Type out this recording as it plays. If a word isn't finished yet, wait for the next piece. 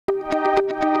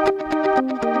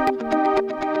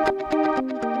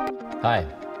Hi,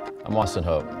 I'm Austin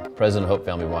Hope, President of Hope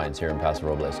Family Wines here in Paso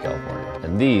Robles, California.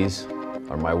 And these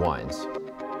are my wines.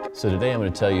 So today I'm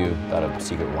going to tell you about a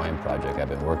secret wine project I've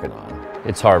been working on.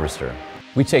 It's Harvester.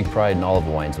 We take pride in all of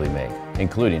the wines we make,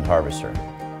 including Harvester.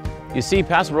 You see,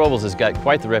 Paso Robles has got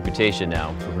quite the reputation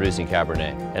now for producing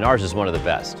Cabernet, and ours is one of the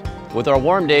best. With our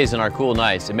warm days and our cool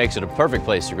nights, it makes it a perfect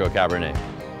place to grow Cabernet.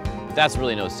 But that's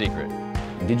really no secret.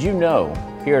 Did you know,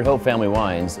 here at Hope Family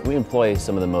Wines, we employ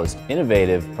some of the most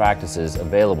innovative practices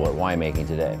available at winemaking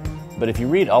today. But if you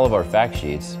read all of our fact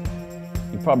sheets,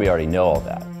 you probably already know all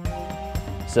that.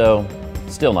 So,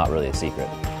 still not really a secret.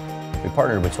 We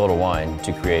partnered with Total Wine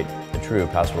to create a true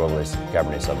Paso Robles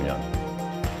Cabernet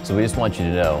Sauvignon. So we just want you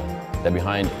to know that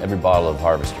behind every bottle of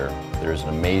Harvester, there's an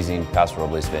amazing Paso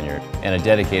Robles vineyard and a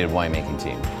dedicated winemaking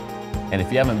team. And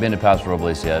if you haven't been to Paso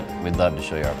Robles yet, we'd love to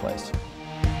show you our place.